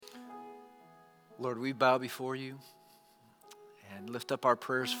Lord, we bow before you and lift up our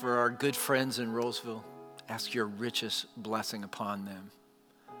prayers for our good friends in Roseville. Ask your richest blessing upon them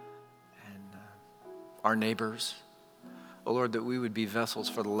and our neighbors. Oh Lord, that we would be vessels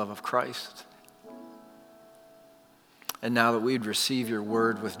for the love of Christ. And now that we would receive your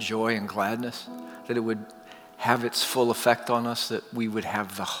word with joy and gladness, that it would have its full effect on us, that we would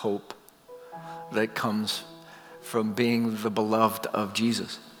have the hope that comes from being the beloved of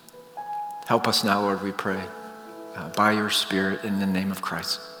Jesus. Help us now, Lord, we pray, by your Spirit in the name of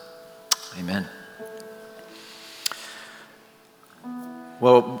Christ. Amen.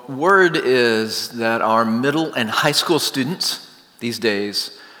 Well, word is that our middle and high school students these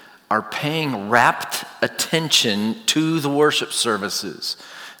days are paying rapt attention to the worship services.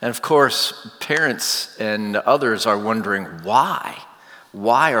 And of course, parents and others are wondering why.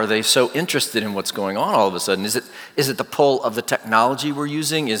 Why are they so interested in what's going on all of a sudden? Is it the pull of the technology we're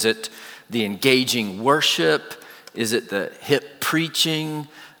using? Is it the engaging worship? Is it the hip preaching?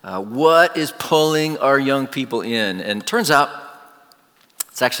 What is pulling our young people in? And it turns out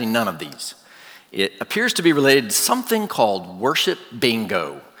it's actually none of these. It appears to be related to something called worship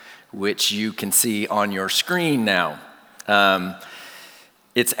bingo, which you can see on your screen now.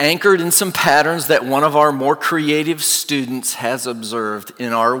 It's anchored in some patterns that one of our more creative students has observed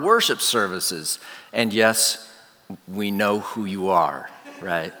in our worship services. And yes, we know who you are,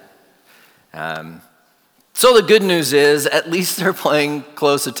 right? So the good news is, at least they're paying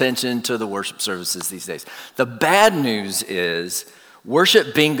close attention to the worship services these days. The bad news is,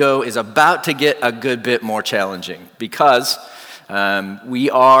 worship bingo is about to get a good bit more challenging because we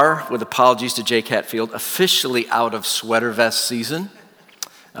are, with apologies to Jake Hatfield, officially out of sweater vest season.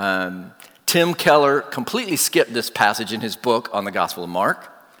 Tim Keller completely skipped this passage in his book on the Gospel of Mark.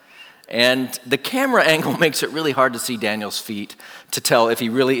 And the camera angle makes it really hard to see Daniel's feet to tell if he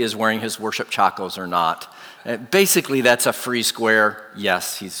really is wearing his worship chacos or not. Basically, that's a free square.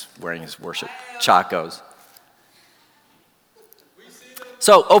 Yes, he's wearing his worship chacos.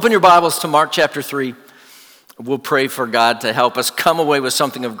 So open your Bibles to Mark chapter 3. We'll pray for God to help us come away with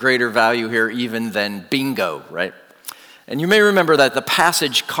something of greater value here even than bingo, right? And you may remember that the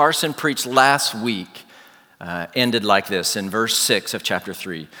passage Carson preached last week ended like this in verse 6 of chapter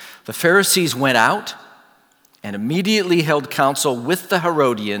 3. The Pharisees went out and immediately held counsel with the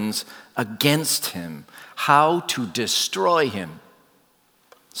Herodians against him, how to destroy him.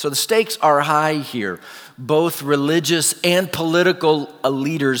 So the stakes are high here. Both religious and political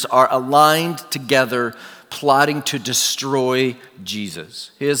leaders are aligned together, plotting to destroy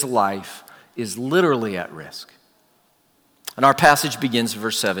Jesus. His life is literally at risk. And our passage begins in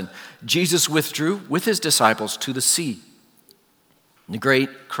verse 7. Jesus withdrew with his disciples to the sea. The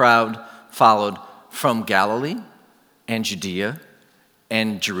great crowd followed from Galilee and Judea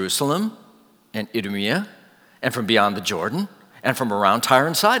and Jerusalem and Idumea and from beyond the Jordan and from around Tyre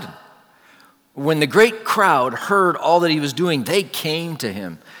and Sidon. When the great crowd heard all that he was doing, they came to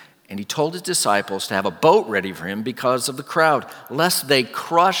him. And he told his disciples to have a boat ready for him because of the crowd, lest they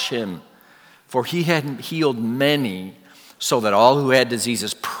crush him. For he had healed many, so that all who had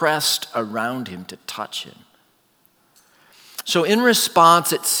diseases pressed around him to touch him. So in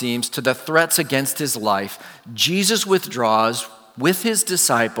response, it seems, to the threats against his life, Jesus withdraws with his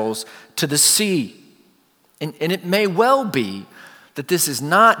disciples to the sea. And it may well be that this is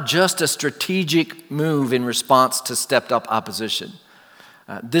not just a strategic move in response to stepped up opposition.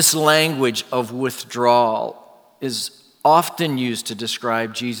 This language of withdrawal is often used to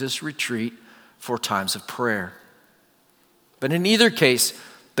describe Jesus' retreat for times of prayer. But in either case,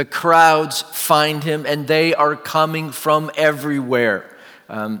 the crowds find him and they are coming from everywhere.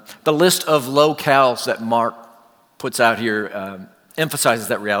 The list of locales that Mark puts out here emphasizes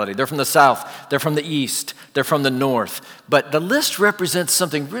that reality. They're from the south, they're from the east, they're from the north. But the list represents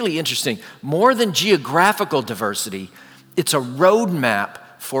something really interesting. More than geographical diversity, it's a roadmap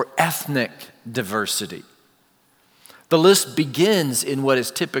for ethnic diversity. The list begins in what is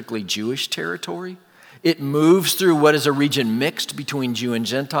typically Jewish territory. It moves through what is a region mixed between Jew and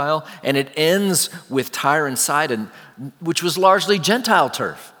Gentile, and it ends with Tyre and Sidon, which was largely Gentile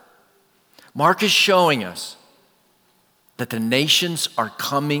turf. Mark is showing us that the nations are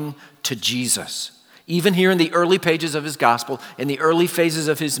coming to Jesus. Even here in the early pages of his gospel, in the early phases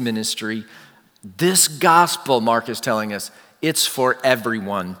of his ministry, this gospel, Mark is telling us, it's for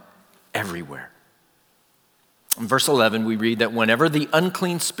everyone, everywhere. In verse 11, we read that whenever the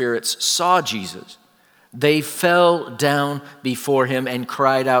unclean spirits saw Jesus, they fell down before him and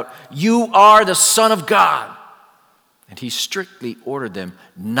cried out, "You are the Son of God." And he strictly ordered them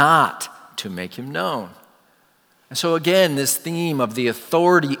not to make him known. And so again, this theme of the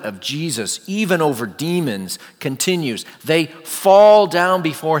authority of Jesus, even over demons, continues. They fall down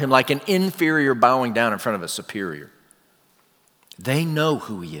before him like an inferior bowing down in front of a superior. They know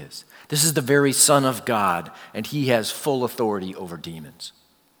who he is. This is the very Son of God, and he has full authority over demons.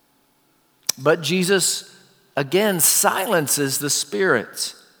 But Jesus, again, silences the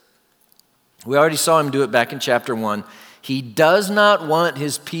spirits. We already saw him do it back in chapter 1. He does not want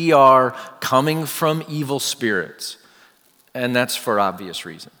his PR coming from evil spirits. And that's for obvious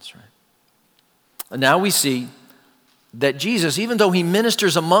reasons, right? And now we see that Jesus, even though he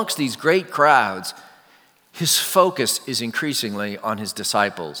ministers amongst these great crowds, his focus is increasingly on his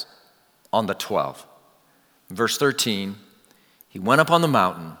disciples, on the 12. In verse 13, he went up on the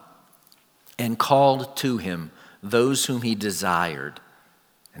mountain and called to him those whom he desired,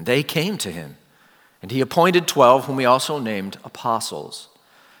 and they came to him. And he appointed 12, whom he also named apostles,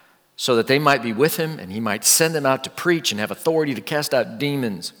 so that they might be with him and he might send them out to preach and have authority to cast out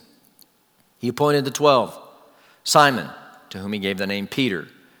demons. He appointed the 12, Simon, to whom he gave the name Peter,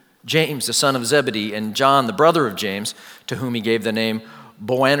 James, the son of Zebedee, and John, the brother of James, to whom he gave the name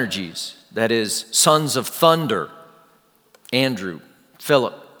Boanerges, that is, sons of thunder, Andrew,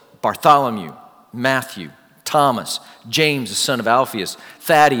 Philip, Bartholomew, Matthew, Thomas, James, the son of Alphaeus,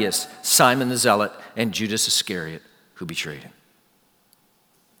 Thaddeus, Simon the Zealot, and Judas Iscariot, who betrayed him.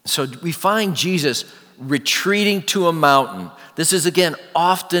 So we find Jesus retreating to a mountain. This is, again,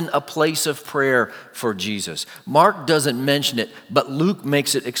 often a place of prayer for Jesus. Mark doesn't mention it, but Luke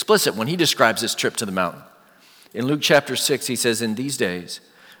makes it explicit when he describes this trip to the mountain. In Luke chapter 6, he says, "In these days,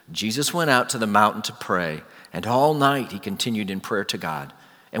 Jesus went out to the mountain to pray, and all night he continued in prayer to God.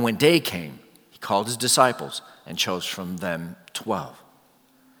 And when day came, he called his disciples and chose from them 12.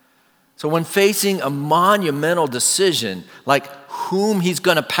 So when facing a monumental decision, like whom he's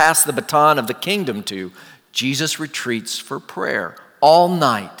going to pass the baton of the kingdom to, Jesus retreats for prayer all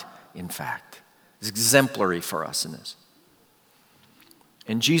night, in fact. It's exemplary for us in this.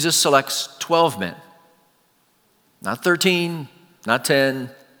 And Jesus selects 12 men. Not 13, not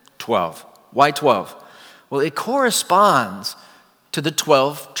 10, 12. Why 12? Well, it corresponds to the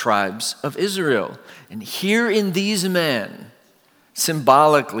 12 tribes of Israel. And here in these men,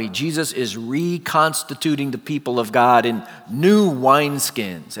 symbolically, Jesus is reconstituting the people of God in new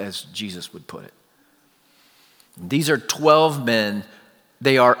wineskins, as Jesus would put it. And these are 12 men.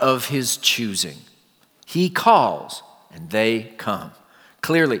 They are of his choosing. He calls, and they come.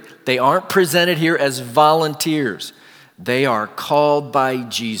 Clearly, they aren't presented here as volunteers. They are called by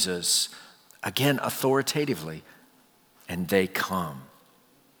Jesus, again, authoritatively, and they come.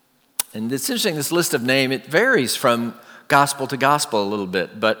 And it's interesting, this list of names, it varies from gospel to gospel a little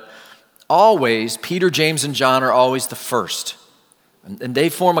bit, but always, Peter, James, and John are always the first. And they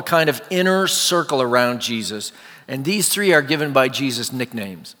form a kind of inner circle around Jesus. And these three are given by Jesus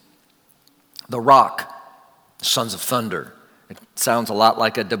nicknames. The Rock, Sons of Thunder. It sounds a lot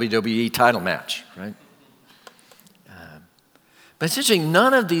like a WWE title match, right? But it's interesting,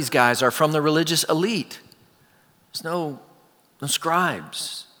 none of these guys are from the religious elite. There's no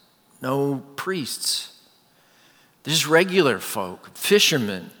scribes, no priests. They're just regular folk,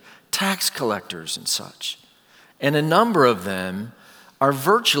 fishermen, tax collectors, and such. And a number of them are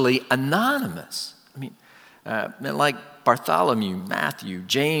virtually anonymous. I mean, men like Bartholomew, Matthew,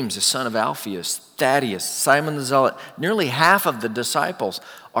 James, the son of Alphaeus, Thaddeus, Simon the Zealot. Nearly half of the disciples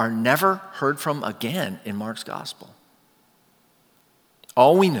are never heard from again in Mark's gospel.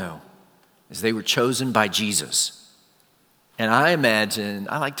 All we know is they were chosen by Jesus. And I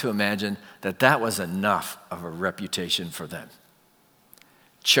like to imagine that was enough of a reputation for them.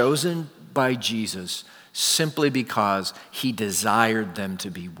 Chosen by Jesus simply because he desired them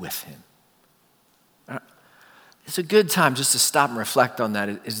to be with him. It's a good time just to stop and reflect on that.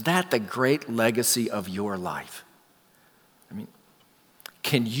 Is that the great legacy of your life? I mean,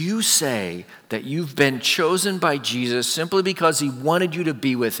 can you say that you've been chosen by Jesus simply because he wanted you to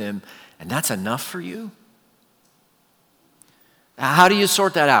be with him, and that's enough for you? How do you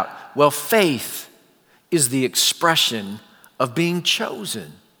sort that out? Well, faith is the expression of being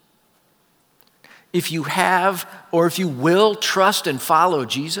chosen. If you have or if you will trust and follow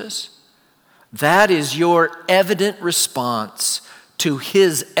Jesus, that is your evident response to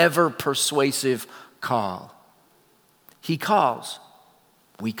his ever-persuasive call. He calls,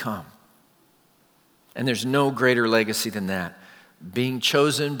 we come. And there's no greater legacy than that, being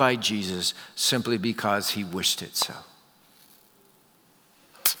chosen by Jesus simply because he wished it so.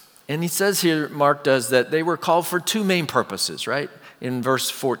 And he says here, Mark does, that they were called for two main purposes, right? In verse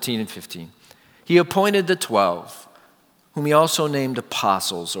 14 and 15. He appointed the 12, whom he also named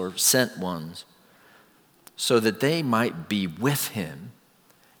apostles or sent ones, so that they might be with him,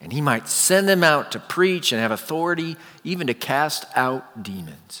 and he might send them out to preach and have authority even to cast out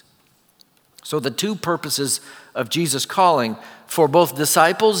demons. So the two purposes of Jesus' calling for both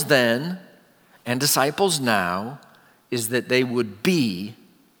disciples then and disciples now is that they would be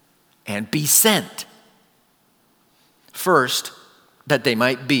and be sent. First, that they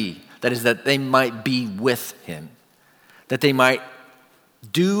might be. That is, that they might be with him. That they might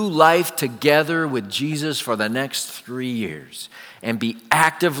do life together with Jesus for the next 3 years and be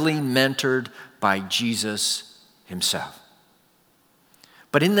actively mentored by Jesus himself.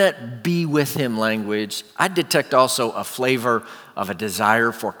 But in that be with him language, I detect also a flavor of a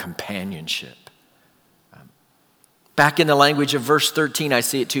desire for companionship. Back in the language of verse 13, I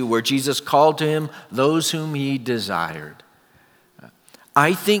see it too, where Jesus called to him those whom he desired.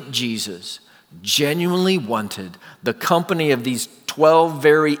 I think Jesus genuinely wanted the company of these 12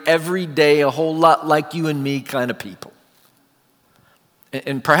 very everyday, a whole lot like you and me kind of people.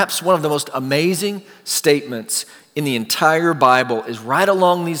 And perhaps one of the most amazing statements in the entire Bible is right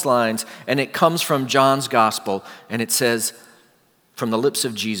along these lines, and it comes from John's gospel, and it says from the lips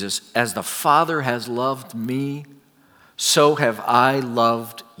of Jesus, "As the Father has loved me, so have I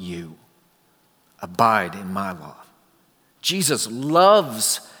loved you. Abide in my love." Jesus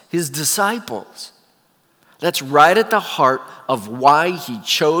loves his disciples. That's right at the heart of why he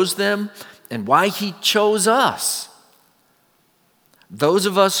chose them and why he chose us. Those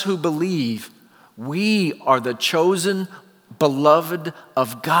of us who believe we are the chosen beloved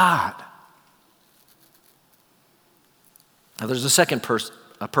of God. Now, there's a second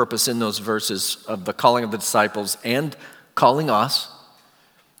purpose in those verses of the calling of the disciples and calling us,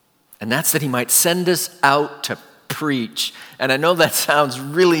 and that's that he might send us out to preach. And I know that sounds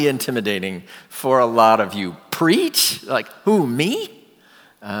really intimidating for a lot of you. Preach? Like, who, me?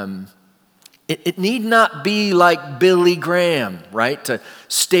 It need not be like Billy Graham, right? To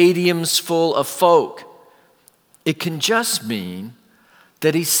stadiums full of folk. It can just mean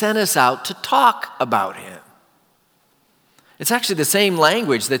that he sent us out to talk about him. It's actually the same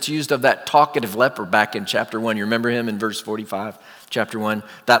language that's used of that talkative leper back in chapter 1. You remember him in verse 45, chapter 1?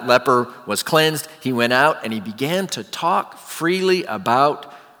 That leper was cleansed. He went out and he began to talk freely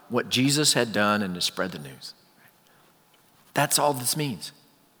about what Jesus had done and to spread the news. That's all this means.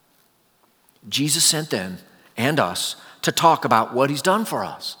 Jesus sent them and us to talk about what he's done for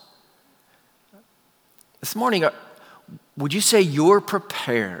us. This morning, would you say you're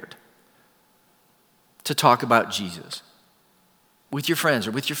prepared to talk about Jesus with your friends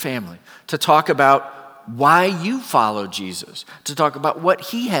or with your family, to talk about why you follow Jesus, to talk about what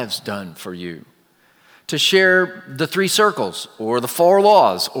he has done for you, to share the 3 circles or the 4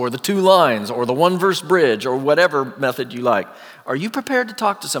 laws or the 2 lines or the 1-verse bridge or whatever method you like? Are you prepared to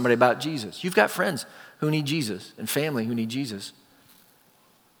talk to somebody about Jesus? You've got friends who need Jesus and family who need Jesus.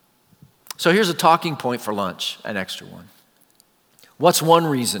 So here's a talking point for lunch, an extra one. What's one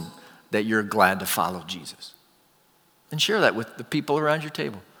reason that you're glad to follow Jesus? And share that with the people around your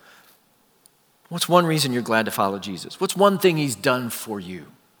table. What's one reason you're glad to follow Jesus? What's one thing he's done for you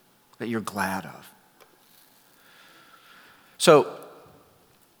that you're glad of? So,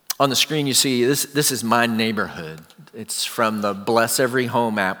 on the screen you see, this is my neighborhood. It's from the Bless Every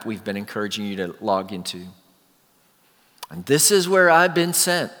Home app we've been encouraging you to log into. And this is where I've been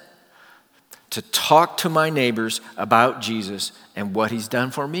sent to talk to my neighbors about Jesus and what he's done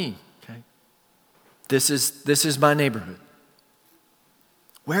for me. Okay? This is my neighborhood.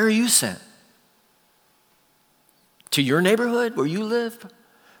 Where are you sent? To your neighborhood where you live?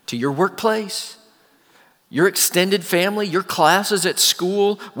 To your workplace? Your extended family, your classes at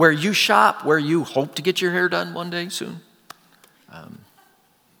school, where you shop, where you hope to get your hair done one day soon.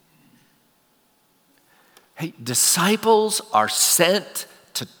 Hey, disciples are sent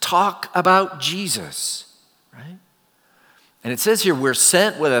to talk about Jesus, right? And it says here, we're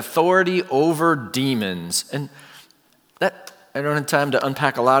sent with authority over demons. And that, I don't have time to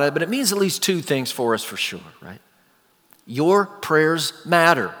unpack a lot of it, but it means at least 2 things for us for sure, right? Your prayers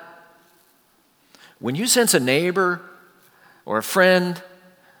matter. When you sense a neighbor or a friend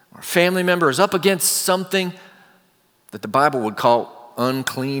or a family member is up against something that the Bible would call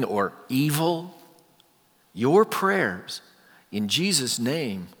unclean or evil, your prayers in Jesus'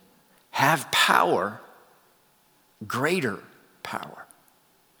 name have power, greater power.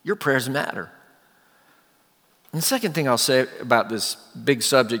 Your prayers matter. And the second thing I'll say about this big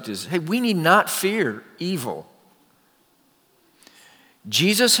subject is, hey, we need not fear evil.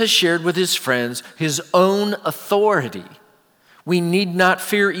 Jesus has shared with his friends his own authority. We need not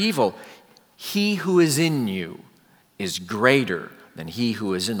fear evil. He who is in you is greater than he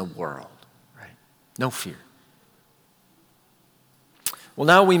who is in the world. Right? No fear. Well,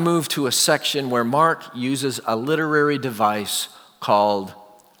 now we move to a section where Mark uses a literary device called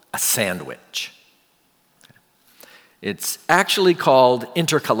a sandwich. It's actually called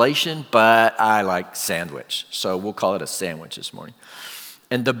intercalation, but I like sandwich, so we'll call it a sandwich this morning.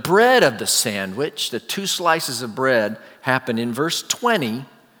 And the bread of the sandwich, the two slices of bread, happen in verse 20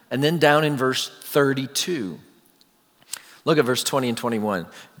 and then down in verse 32. Look at verse 20 and 21.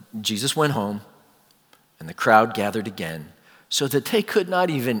 Jesus went home, and the crowd gathered again, so that they could not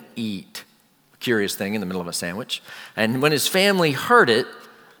even eat. Curious thing in the middle of a sandwich. And when his family heard it,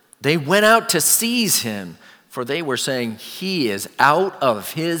 they went out to seize him, for they were saying, he is out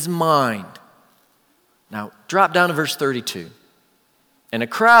of his mind. Now, drop down to verse 32. And a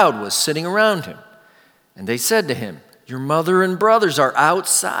crowd was sitting around him, and they said to him, your mother and brothers are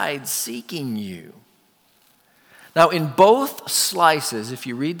outside seeking you. Now, in both slices, if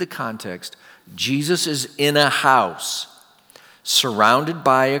you read the context, Jesus is in a house, surrounded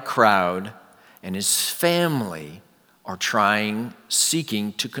by a crowd, and his family are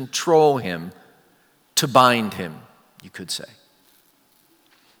seeking to control him, to bind him, you could say.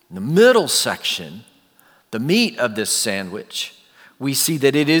 In the middle section, the meat of this sandwich, we see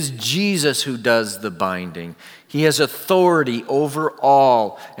that it is Jesus who does the binding. He has authority over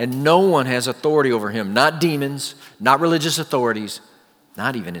all, and no one has authority over him. Not demons, not religious authorities,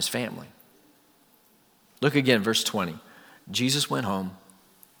 not even his family. Look again, verse 20. Jesus went home,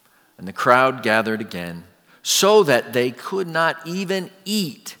 and the crowd gathered again, so that they could not even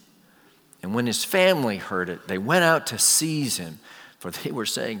eat. And when his family heard it, they went out to seize him, for they were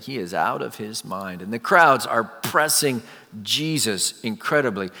saying he is out of his mind. And the crowds are pressing Jesus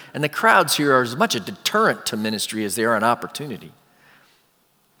incredibly. And the crowds here are as much a deterrent to ministry as they are an opportunity.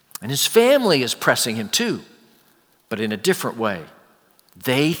 And his family is pressing him too, but in a different way.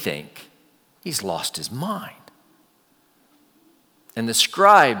 They think he's lost his mind. And the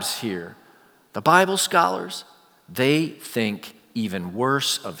scribes here, the Bible scholars, they think even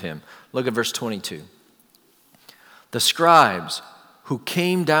worse of him. Look at verse 22. The scribes who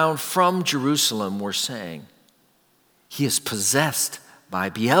came down from Jerusalem were saying, he is possessed by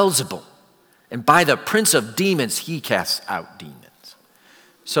Beelzebul, and by the prince of demons he casts out demons.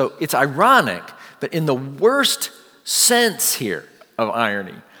 So it's ironic, but in the worst sense here of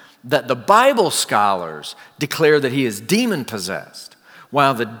irony, that the Bible scholars declare that he is demon-possessed,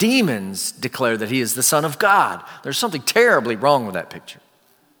 while the demons declare that he is the Son of God. There's something terribly wrong with that picture.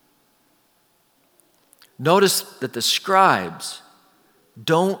 Notice that the scribes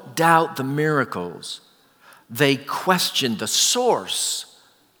don't doubt the miracles. They question the source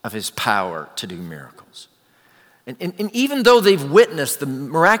of his power to do miracles. And even though they've witnessed the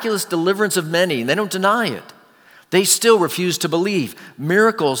miraculous deliverance of many, and they don't deny it, they still refuse to believe.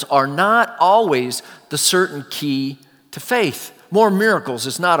 Miracles are not always the certain key to faith. More miracles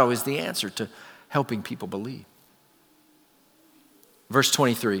is not always the answer to helping people believe. Verse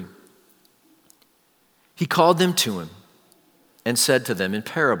 23. He called them to him and said to them in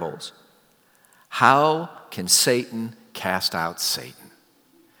parables, how can Satan cast out Satan?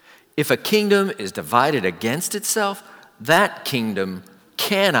 If a kingdom is divided against itself, that kingdom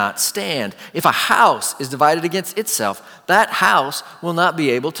cannot stand. If a house is divided against itself, that house will not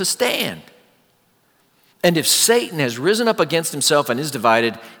be able to stand. And if Satan has risen up against himself and is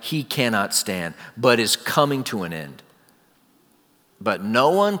divided, he cannot stand, but is coming to an end. But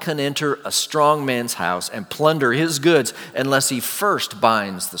no one can enter a strong man's house and plunder his goods unless he first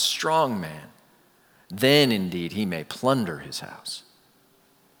binds the strong man. Then indeed he may plunder his house.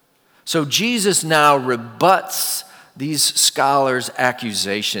 So Jesus now rebuts these scholars'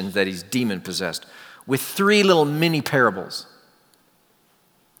 accusations that he's demon-possessed with three little mini parables.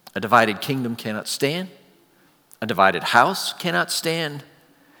 A divided kingdom cannot stand, a divided house cannot stand,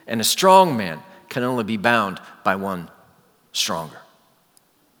 and a strong man can only be bound by one stronger.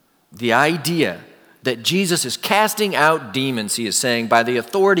 The idea that Jesus is casting out demons, he is saying, by the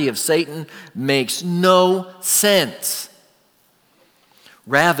authority of Satan makes no sense.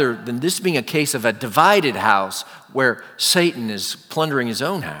 Rather than this being a case of a divided house where Satan is plundering his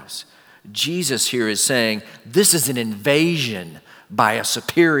own house, Jesus here is saying this is an invasion by a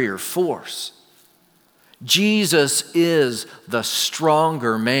superior force. Jesus is the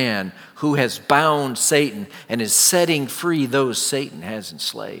stronger man who has bound Satan and is setting free those Satan has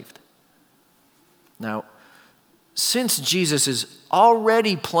enslaved. Now, since Jesus is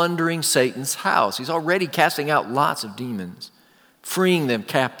already plundering Satan's house, he's already casting out lots of demons, freeing them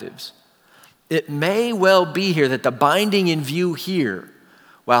captives, it may well be here that the binding in view here,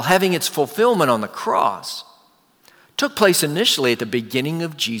 while having its fulfillment on the cross, took place initially at the beginning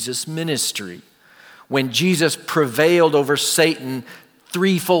of Jesus' ministry, when Jesus prevailed over Satan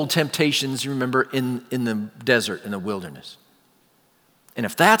threefold temptations, you remember, in the desert, in the wilderness. And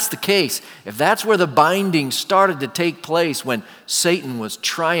if that's the case, if that's where the binding started to take place when Satan was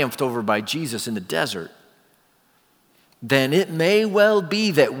triumphed over by Jesus in the desert, then it may well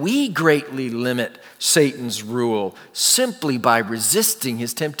be that we greatly limit Satan's rule simply by resisting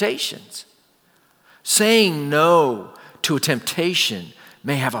his temptations. Saying no to a temptation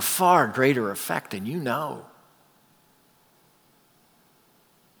may have a far greater effect than you know.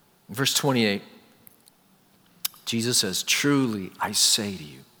 In verse 28, Jesus says, "Truly I say to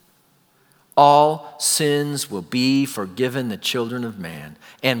you, all sins will be forgiven the children of man,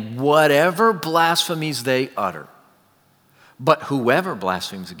 and whatever blasphemies they utter. But whoever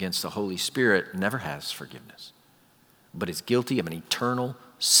blasphemes against the Holy Spirit never has forgiveness, but is guilty of an eternal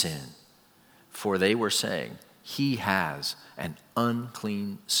sin. For they were saying, he has an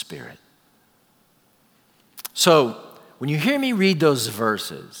unclean spirit." So, when you hear me read those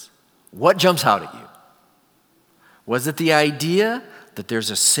verses, what jumps out at you? Was it the idea that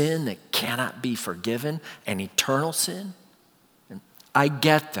there's a sin that cannot be forgiven, an eternal sin? And I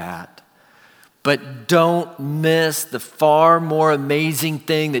get that. But don't miss the far more amazing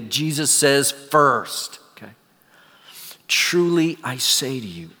thing that Jesus says first. Okay? "Truly I say to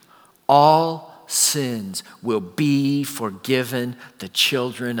you, all sins will be forgiven the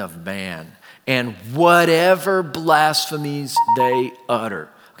children of man, and whatever blasphemies they utter."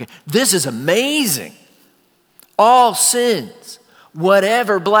 Okay, this is amazing. All sins,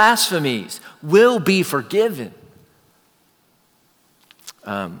 whatever blasphemies, will be forgiven.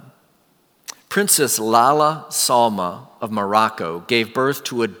 Princess Lala Salma of Morocco gave birth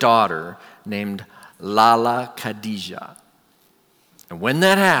to a daughter named Lala Khadija. And when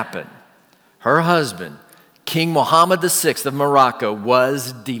that happened, her husband, King Mohammed VI of Morocco,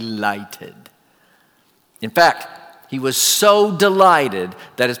 was delighted. In fact, he was so delighted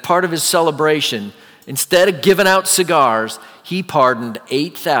that as part of his celebration, instead of giving out cigars, he pardoned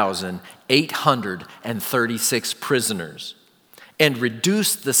 8,836 prisoners and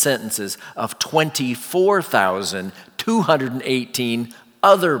reduced the sentences of 24,218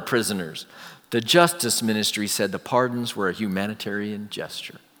 other prisoners. The Justice Ministry said the pardons were a humanitarian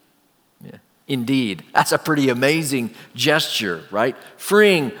gesture. Yeah. Indeed, that's a pretty amazing gesture, right?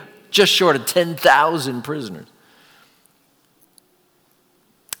 Freeing just short of 10,000 prisoners.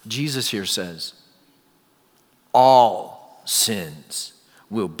 Jesus here says, all sins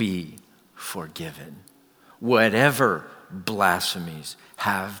will be forgiven, whatever blasphemies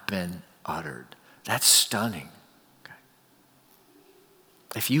have been uttered. That's stunning. Okay.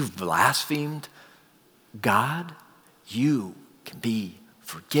 If you've blasphemed God, you can be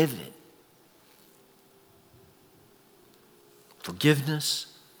forgiven. Forgiveness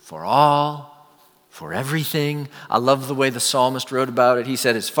for all, for everything. I love the way the psalmist wrote about it. He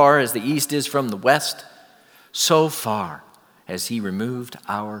said, as far as the east is from the west, so far has he removed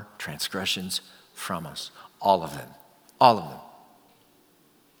our transgressions from us. All of them. All of them.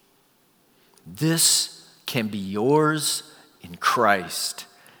 This can be yours in Christ.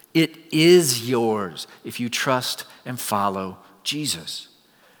 It is yours if you trust and follow Jesus.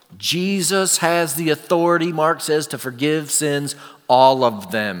 Jesus has the authority, Mark says, to forgive sins, all of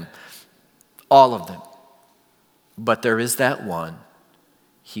them. All of them. But there is that one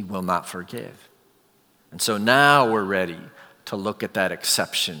he will not forgive. And so now we're ready to look at that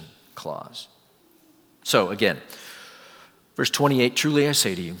exception clause. So again, verse 28, "Truly I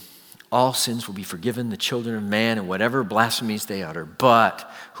say to you, all sins will be forgiven the children of man and whatever blasphemies they utter. But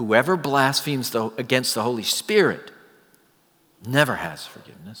whoever blasphemes against the Holy Spirit never has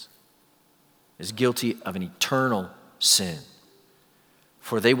forgiveness, is guilty of an eternal sin.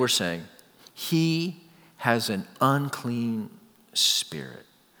 For they were saying, he has an unclean spirit."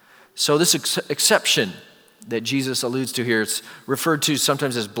 So this exception that Jesus alludes to here, it's referred to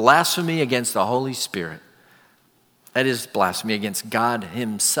sometimes as blasphemy against the Holy Spirit. That is blasphemy against God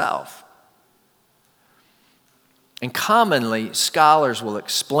himself. And commonly, scholars will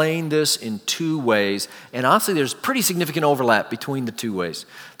explain this in two ways. And honestly, there's pretty significant overlap between the two ways.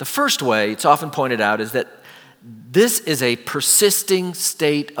 The first way, it's often pointed out, is that this is a persisting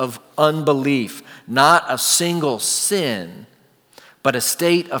state of unbelief, not a single sin, but a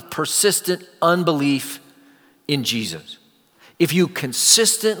state of persistent unbelief in Jesus. If you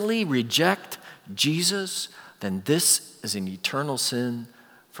consistently reject Jesus, then this is an eternal sin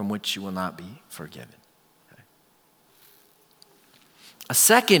from which you will not be forgiven. Okay. A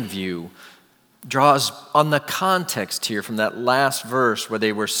second view draws on the context here from that last verse where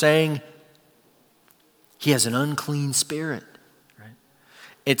they were saying he has an unclean spirit. Right?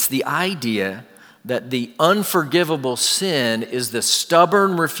 It's the idea that the unforgivable sin is the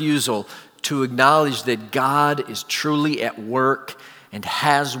stubborn refusal to acknowledge that God is truly at work and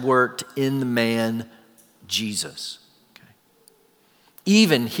has worked in the man Jesus. Okay.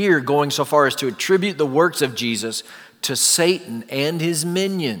 Even here, going so far as to attribute the works of Jesus to Satan and his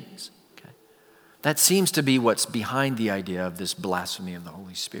minions. Okay. That seems to be what's behind the idea of this blasphemy of the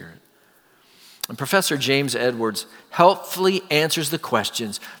Holy Spirit. And Professor James Edwards helpfully answers the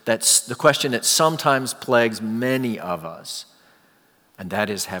question that sometimes plagues many of us. And that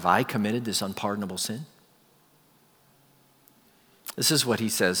is, have I committed this unpardonable sin? This is what he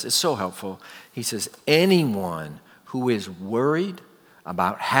says. It's so helpful. He says, anyone who is worried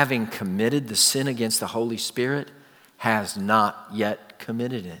about having committed the sin against the Holy Spirit has not yet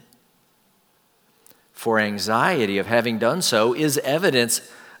committed it. For anxiety of having done so is evidence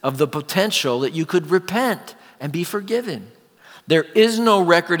of the potential that you could repent and be forgiven. There is no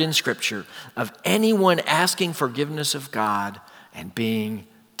record in Scripture of anyone asking forgiveness of God and being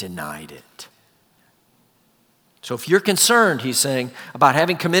denied it. So if you're concerned, he's saying, about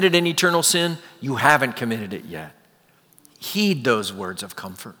having committed an eternal sin, you haven't committed it yet. Heed those words of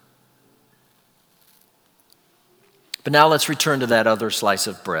comfort. But now let's return to that other slice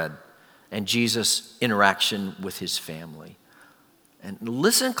of bread and Jesus' interaction with his family. And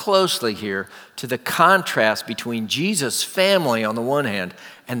listen closely here to the contrast between Jesus' family on the one hand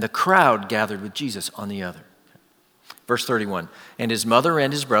and the crowd gathered with Jesus on the other. Verse 31, and his mother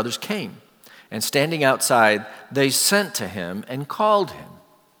and his brothers came, and standing outside, they sent to him and called him.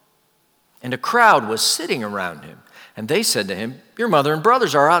 And a crowd was sitting around him, and they said to him, your mother and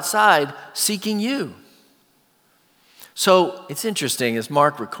brothers are outside seeking you. So it's interesting, as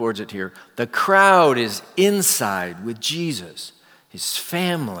Mark records it here, the crowd is inside with Jesus. His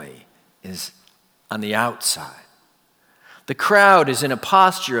family is on the outside. The crowd is in a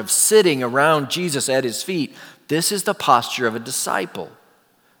posture of sitting around Jesus at his feet. This is the posture of a disciple.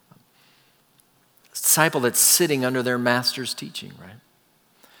 A disciple that's sitting under their master's teaching, right?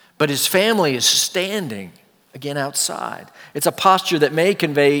 But his family is standing, again, outside. It's a posture that may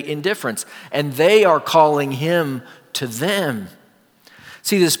convey indifference, and they are calling him to them.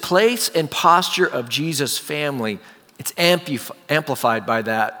 See, this place and posture of Jesus' family, it's amplified by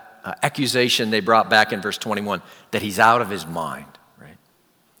that accusation they brought back in verse 21, that he's out of his mind, right?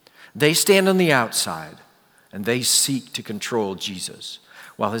 They stand on the outside, and they seek to control Jesus,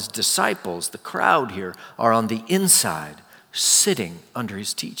 while his disciples, the crowd here, are on the inside, sitting under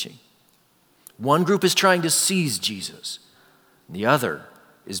his teaching. One group is trying to seize Jesus, and the other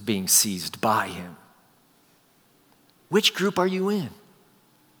is being seized by him. Which group are you in?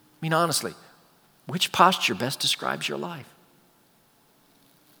 I mean, honestly, which posture best describes your life?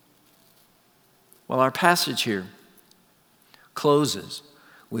 Well, our passage here closes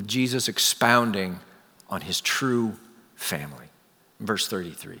with Jesus expounding on his true family. Verse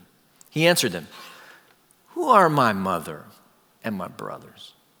 33. He answered them, who are my mother and my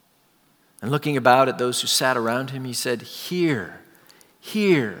brothers? And looking about at those who sat around him, he said, here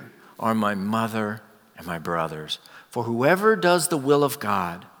are my mother and my brothers. For whoever does the will of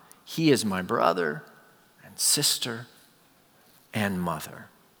God, he is my brother and sister and mother.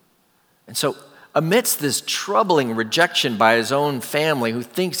 And so amidst this troubling rejection by his own family, who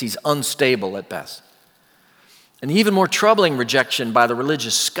thinks he's unstable at best, and even more troubling rejection by the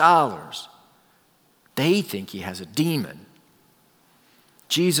religious scholars, they think he has a demon.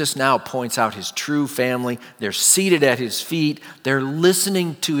 Jesus now points out his true family. They're seated at his feet. They're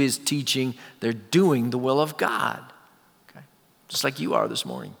listening to his teaching. They're doing the will of God. Okay? Just like you are this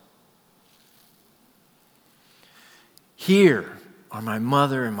morning. Here are my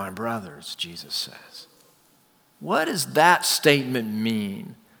mother and my brothers, Jesus says. What does that statement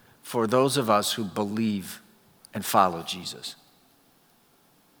mean for those of us who believe and follow Jesus?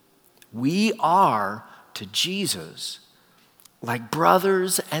 We are to Jesus like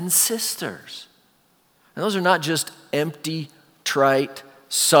brothers and sisters. And those are not just empty, trite,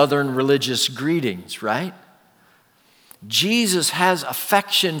 southern religious greetings, right? Jesus has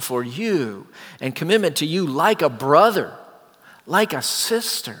affection for you and commitment to you like a brother, like a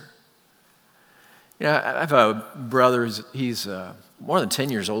sister. You know, I have a brother, he's more than 10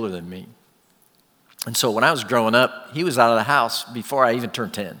 years older than me. And so when I was growing up, he was out of the house before I even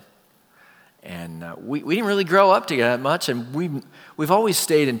turned 10. And we didn't really grow up together that much, and we've always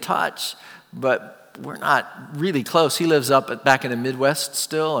stayed in touch, but we're not really close. He lives back in the Midwest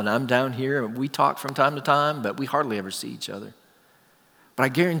still, and I'm down here, and we talk from time to time, but we hardly ever see each other. But I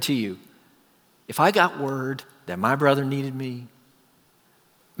guarantee you, if I got word that my brother needed me,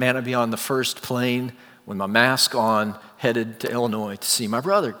 man, I'd be on the first plane with my mask on, headed to Illinois to see my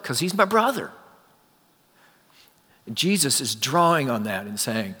brother, because he's my brother. Jesus is drawing on that and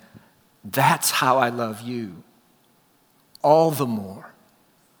saying, that's how I love you. All the more,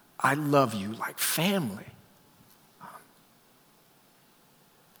 I love you like family.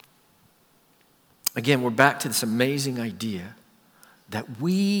 Again, we're back to this amazing idea that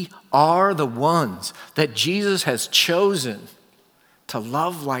we are the ones that Jesus has chosen to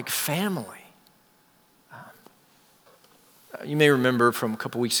love like family. You may remember from a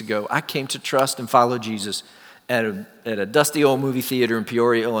couple weeks ago, I came to trust and follow Jesus at a dusty old movie theater in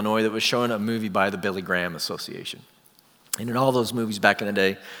Peoria, Illinois that was showing a movie by the Billy Graham Association. And in all those movies back in the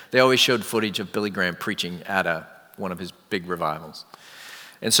day, they always showed footage of Billy Graham preaching at one of his big revivals.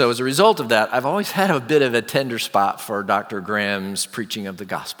 And so as a result of that, I've always had a bit of a tender spot for Dr. Graham's preaching of the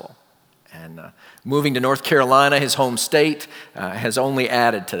gospel. And moving to North Carolina, his home state, has only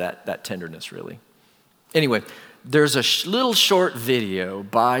added to that tenderness, really. Anyway, there's a little short video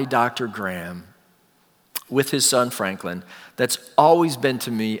by Dr. Graham with his son Franklin that's always been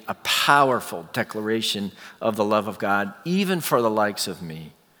to me a powerful declaration of the love of God, even for the likes of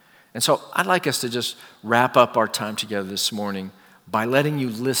me. And so I'd like us to just wrap up our time together this morning by letting you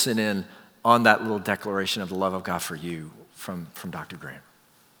listen in on that little declaration of the love of God for you from Dr. Graham.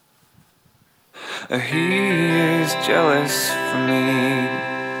 He is jealous for me.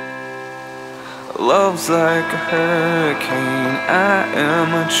 Love's like a hurricane. I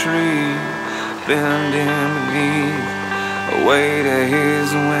am a tree bending beneath a weight of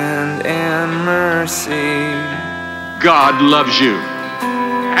his wind and mercy. God loves you.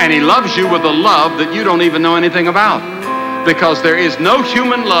 And he loves you with a love that you don't even know anything about. Because there is no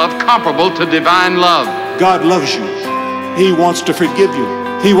human love comparable to divine love. God loves you. He wants to forgive you.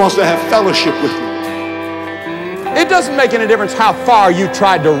 He wants to have fellowship with you. It doesn't make any difference how far you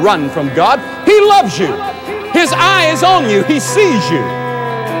tried to run from God. He loves you. His eye is on you. He sees you.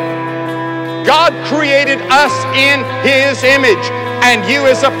 God created us in His image, and you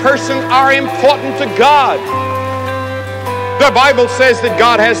as a person are important to God. The Bible says that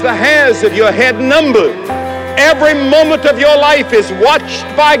God has the hairs of your head numbered. Every moment of your life is watched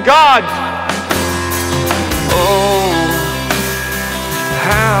by God. Oh,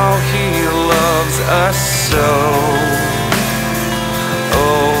 how he loves us so.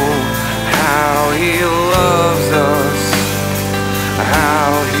 Oh, how he loves us.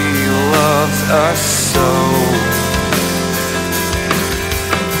 How he loves us so.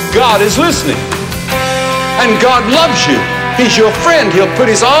 God is listening. And God loves you. He's your friend. He'll put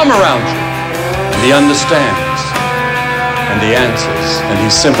his arm around you. And he understands. And he answers. And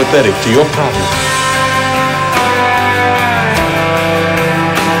he's sympathetic to your problem.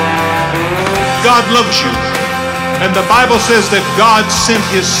 God loves you. And the Bible says that God sent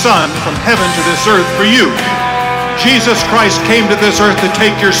his Son from heaven to this earth for you. Jesus Christ came to this earth to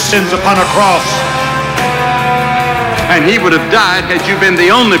take your sins upon a cross. And he would have died had you been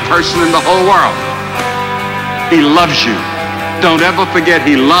the only person in the whole world. He loves you. Don't ever forget,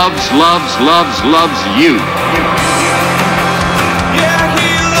 he loves you.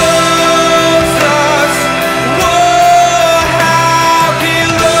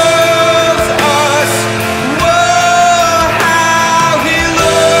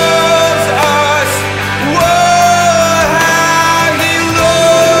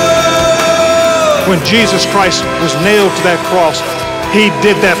 When Jesus Christ was nailed to that cross, he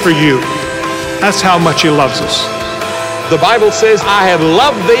did that for you. That's how much he loves us. The Bible says, I have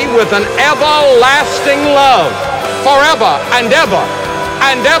loved thee with an everlasting love. Forever and ever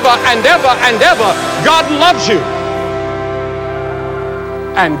and ever and ever and ever. God loves you.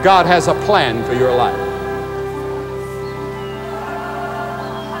 And God has a plan for your life.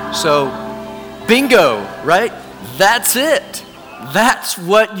 So, bingo, right? That's it. That's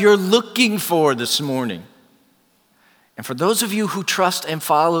what you're looking for this morning. And for those of you who trust and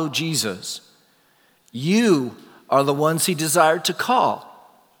follow Jesus, you are the ones he desired to call.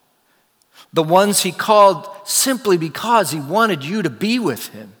 The ones he called simply because he wanted you to be with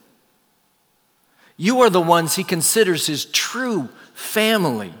him. You are the ones he considers his true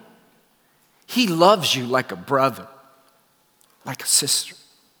family. He loves you like a brother, like a sister.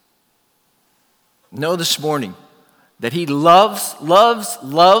 Know this morning that he loves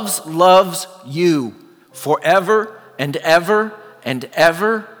you forever and ever and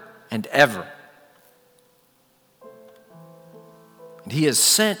ever and ever. And he has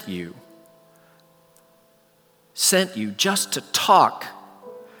sent you just to talk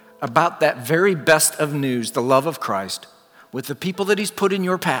about that very best of news, the love of Christ, with the people that he's put in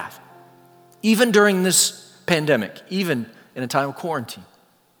your path, even during this pandemic, even in a time of quarantine.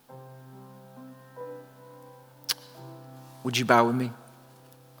 Would you bow with me?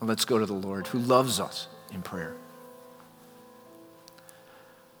 Let's go to the Lord who loves us in prayer.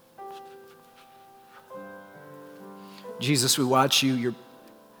 Jesus, we watch you.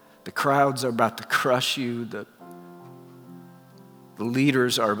 The crowds are about to crush you. The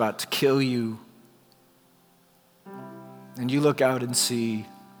leaders are about to kill you. And you look out and see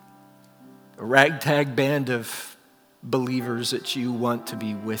a ragtag band of believers that you want to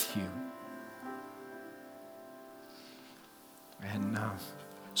be with you. And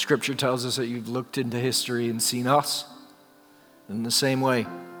Scripture tells us that you've looked into history and seen us in the same way,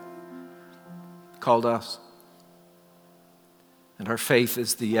 called us. And our faith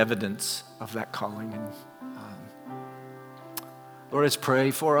is the evidence of that calling. And Lord, I just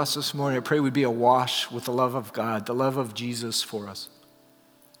pray for us this morning. I pray we'd be awash with the love of God, the love of Jesus for us.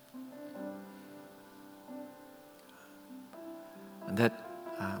 And that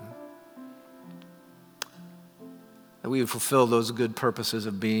we would fulfill those good purposes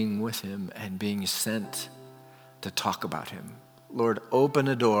of being with him and being sent to talk about him. Lord, open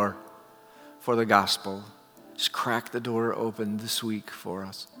a door for the gospel. Just crack the door open this week for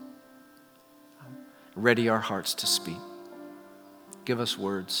us. Ready our hearts to speak. Give us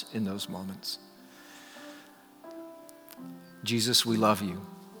words in those moments. Jesus, we love you.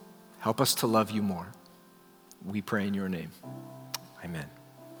 Help us to love you more. We pray in your name. Amen.